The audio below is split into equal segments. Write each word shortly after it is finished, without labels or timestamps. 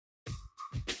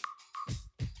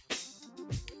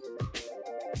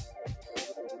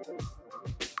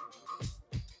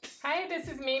Hi, this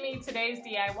is Mimi. Today's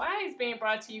DIY is being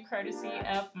brought to you courtesy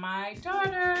of my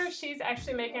daughter. She's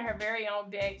actually making her very own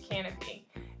bed canopy.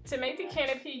 To make the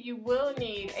canopy, you will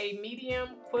need a medium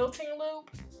quilting loop,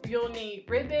 you'll need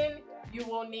ribbon, you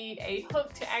will need a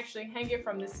hook to actually hang it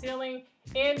from the ceiling,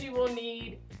 and you will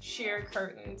need sheer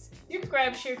curtains. You can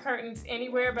grab sheer curtains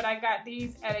anywhere, but I got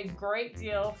these at a great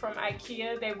deal from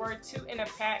IKEA. They were 2 in a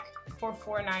pack for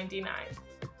 $4.99.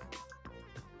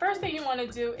 First thing you want to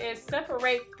do is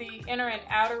separate the inner and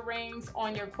outer rings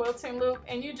on your quilting loop,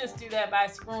 and you just do that by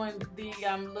screwing the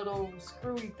little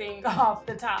screwy thing off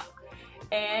the top,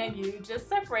 and you just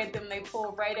separate them. They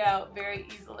pull right out very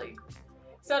easily.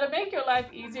 So to make your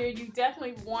life easier, you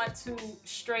definitely want to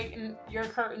straighten your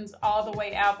curtains all the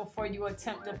way out before you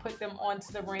attempt to put them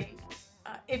onto the ring.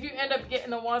 If you end up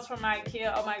getting the ones from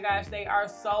IKEA, oh my gosh, they are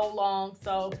so long,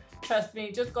 so trust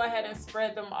me, just go ahead and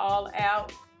spread them all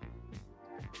out.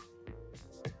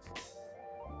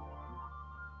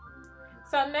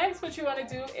 So next, what you want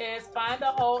to do is find the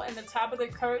hole in the top of the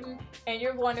curtain, and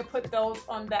you're going to put those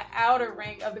on the outer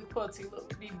ring of the quilting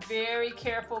loop. Be very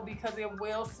careful because it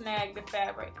will snag the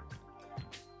fabric.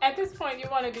 At this point, you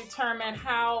want to determine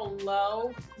how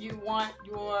low you want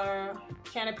your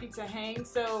canopy to hang.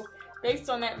 So based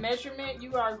on that measurement,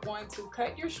 you are going to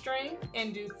cut your string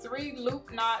and do 3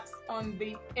 loop knots on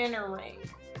the inner ring.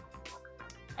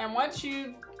 And once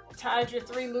you've tied your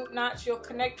 3 loop knots, you'll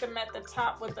connect them at the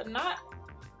top with a knot.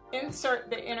 Insert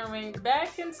the inner ring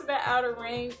back into the outer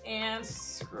ring and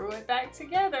screw it back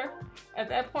together. At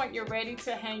that point, you're ready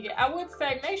to hang it. I would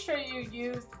say make sure you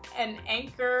use an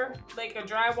anchor, like a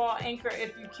drywall anchor,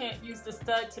 if you can't use the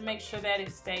stud, to make sure that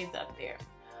it stays up there.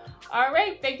 All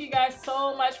right, thank you guys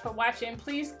so much for watching.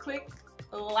 Please click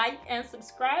like and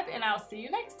subscribe, and I'll see you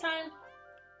next time.